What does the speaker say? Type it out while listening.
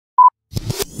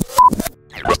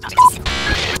My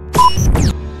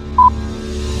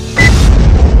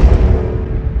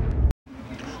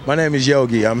name is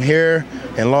Yogi. I'm here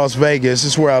in Las Vegas.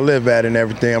 This is where I live at and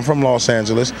everything. I'm from Los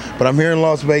Angeles, but I'm here in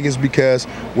Las Vegas because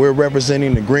we're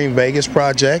representing the Green Vegas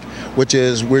Project, which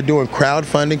is we're doing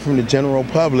crowdfunding from the general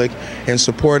public in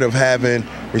support of having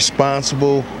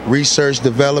responsible research,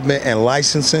 development, and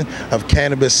licensing of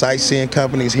cannabis sightseeing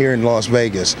companies here in Las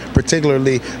Vegas,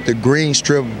 particularly the Green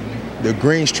Strip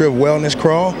Wellness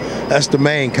Crawl. That's the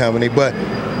main company, but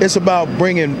it's about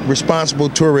bringing responsible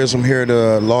tourism here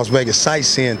to Las Vegas,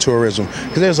 sightseeing tourism,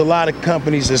 because there's a lot of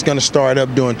companies that's going to start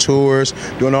up doing tours,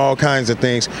 doing all kinds of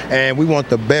things, and we want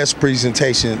the best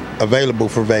presentation available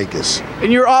for Vegas.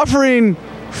 And you're offering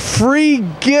free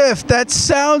gift. That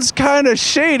sounds kind of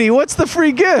shady. What's the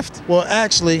free gift? Well,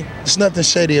 actually, there's nothing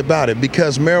shady about it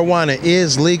because marijuana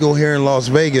is legal here in Las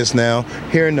Vegas now.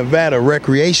 Here in Nevada,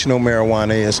 recreational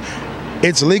marijuana is.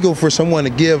 It's legal for someone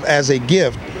to give as a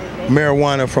gift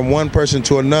marijuana from one person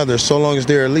to another, so long as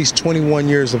they're at least 21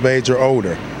 years of age or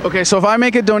older. Okay, so if I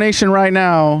make a donation right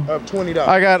now, of $20,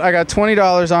 I got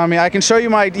 $20 on me. I can show you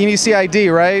my EDC ID,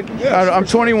 right? Yeah, I'm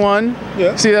 21.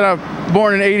 Yeah. See that I'm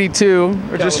born in '82,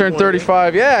 or just turned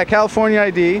 35. Yeah, California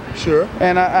ID. Sure.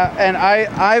 And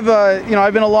I've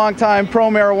been a long time pro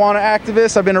marijuana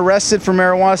activist. I've been arrested for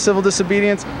marijuana civil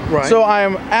disobedience. Right. So I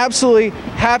am absolutely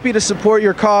happy to support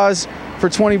your cause for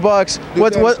 $20.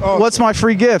 What's my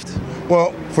free gift?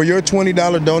 Well, for your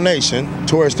 $20 donation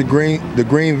towards the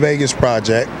Green Vegas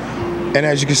Project, and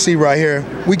as you can see right here,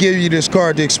 we give you this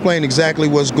card to explain exactly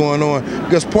what's going on,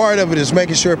 because part of it is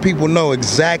making sure people know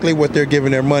exactly what they're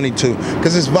giving their money to,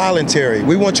 because it's voluntary.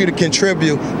 We want you to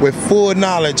contribute with full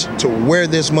knowledge to where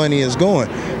this money is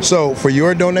going. So for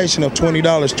your donation of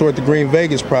 $20 toward the Green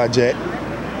Vegas Project,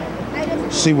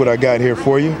 see what I got here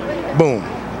for you. Boom.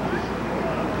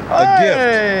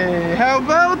 Hey, how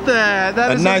about that?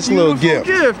 That is a nice little gift.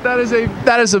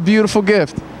 That is a beautiful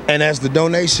gift. And as the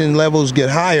donation levels get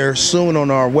higher, soon on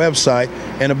our website,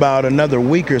 in about another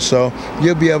week or so,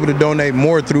 you'll be able to donate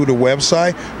more through the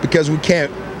website, because we can't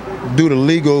do the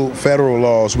legal federal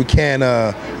laws. We can't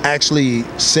actually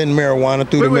send marijuana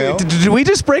through the mail. Did we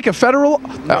just break a federal?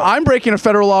 No. I'm breaking a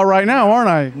federal law right now, aren't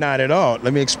I? Not at all.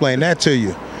 Let me explain that to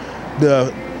you.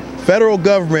 The federal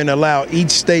government allow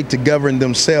each state to govern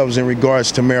themselves in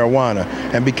regards to marijuana,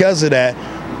 and because of that,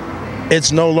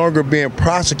 it's no longer being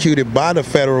prosecuted by the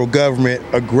federal government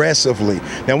aggressively.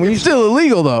 Now, when it's still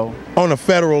illegal though on a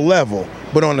federal level,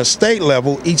 but on a state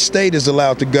level, each state is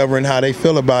allowed to govern how they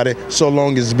feel about it, so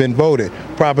long as it's been voted.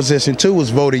 Proposition 2 was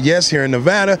voted yes here in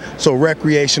Nevada, so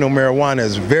recreational marijuana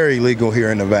is very legal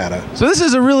here in Nevada. So this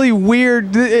is a really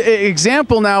weird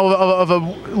example now of a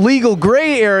legal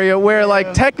gray area where,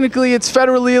 like, technically it's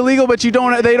federally illegal, but they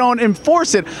don't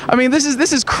enforce it. I mean, this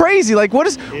is crazy. Like, what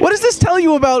does this tell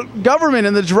you about government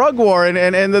and the drug war and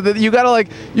you gotta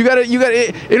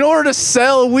in order to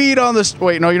sell weed on the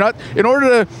wait, no, you're not. In order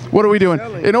to, what are we doing?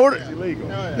 In order,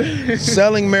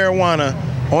 selling marijuana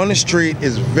on the street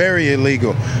is very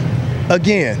illegal.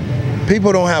 Again,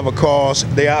 people don't have a cause.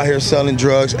 They out here selling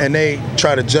drugs, and they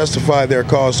try to justify their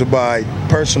cause to buy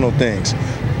personal things.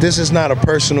 This is not a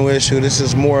personal issue. This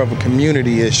is more of a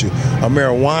community issue, a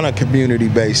marijuana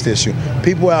community-based issue.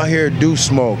 People out here do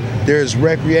smoke. There's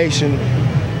recreational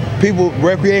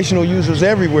users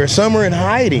everywhere. Some are in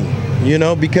hiding,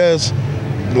 because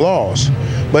laws.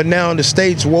 But now the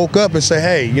states woke up and say,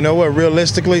 hey, you know what,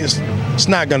 realistically, it's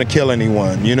not going to kill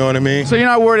anyone, you know what I mean? So you're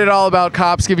not worried at all about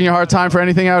cops giving you a hard time for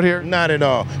anything out here? Not at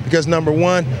all, because number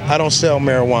one, I don't sell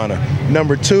marijuana.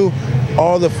 Number two,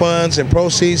 all the funds and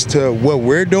proceeds to what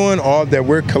we're doing, all that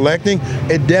we're collecting,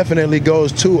 it definitely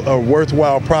goes to a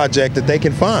worthwhile project that they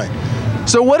can find.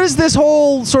 So what does this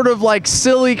whole sort of like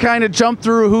silly kind of jump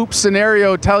through hoops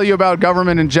scenario tell you about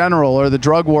government in general, or the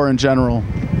drug war in general?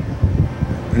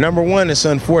 Number one, it's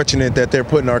unfortunate that they're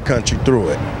putting our country through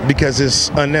it, because it's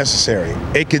unnecessary.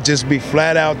 It could just be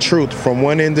flat out truth from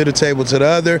one end of the table to the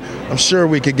other. I'm sure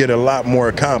we could get a lot more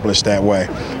accomplished that way.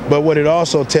 But what it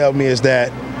also tells me is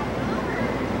that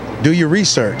do your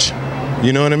research.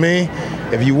 You know what I mean?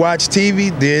 If you watch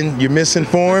TV, then you're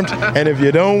misinformed. And if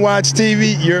you don't watch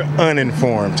TV, you're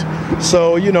uninformed.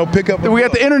 So, pick up We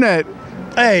got the internet.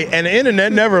 Hey, and the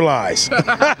internet never lies.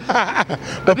 I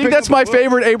think that's my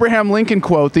favorite Abraham Lincoln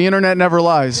quote, the internet never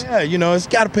lies. Yeah, it's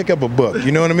got to pick up a book,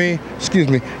 you know what I mean? Excuse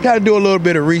me. Got to do a little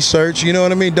bit of research, you know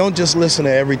what I mean? Don't just listen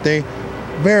to everything.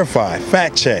 Verify,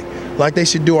 fact check, like they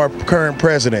should do our current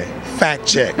president. Fact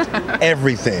check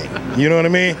everything, you know what I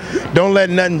mean? Don't let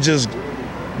nothing just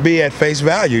be at face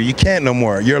value. You can't no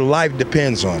more. Your life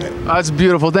depends on it. That's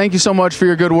beautiful. Thank you so much for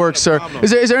your good work, sir.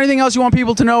 Is there anything else you want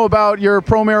people to know about your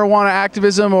pro-marijuana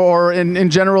activism or in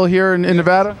general here in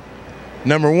Nevada?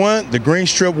 Number one, the Green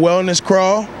Strip Wellness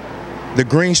Crawl,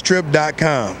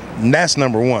 thegreenstrip.com. And that's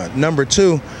number one. Number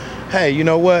two, hey, you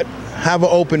know what? Have an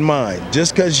open mind.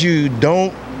 Just because you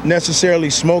don't necessarily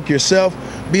smoke yourself,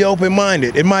 be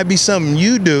open-minded. It might be something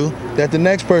you do that the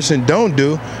next person don't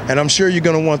do, and I'm sure you're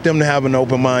going to want them to have an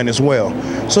open mind as well.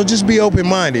 So just be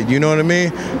open-minded, you know what I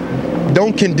mean?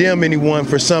 Don't condemn anyone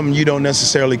for something you don't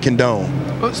necessarily condone.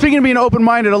 Well, speaking of being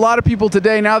open-minded, a lot of people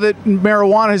today, now that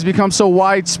marijuana has become so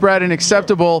widespread and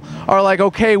acceptable, are like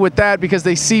okay with that because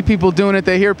they see people doing it,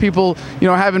 they hear people, you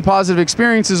know, having positive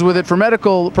experiences with it for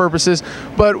medical purposes.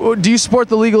 But do you support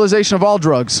the legalization of all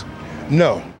drugs?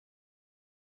 No.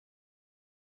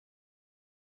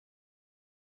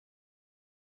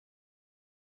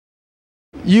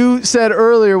 You said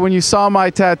earlier when you saw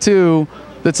my tattoo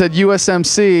that said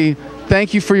USMC,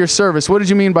 thank you for your service. What did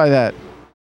you mean by that?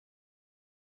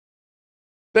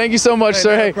 Thank you so much,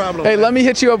 sir. Hey, problem, hey, let me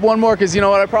hit you up one more because you know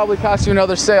what? I probably cost you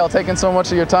another sale taking so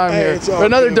much of your time here. Or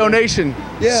another good, donation.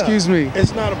 Yeah, excuse me.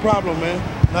 It's not a problem,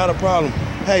 man. Not a problem.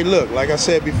 Hey, look, like I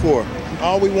said before,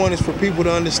 all we want is for people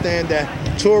to understand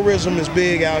that tourism is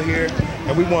big out here,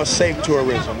 and we want safe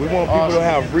tourism. We want people to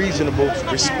have reasonable,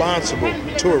 responsible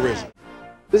tourism.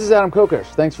 This is Adam Kokesh.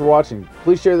 Thanks for watching.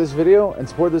 Please share this video and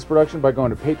support this production by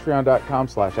going to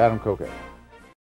patreon.com/AdamKokesh.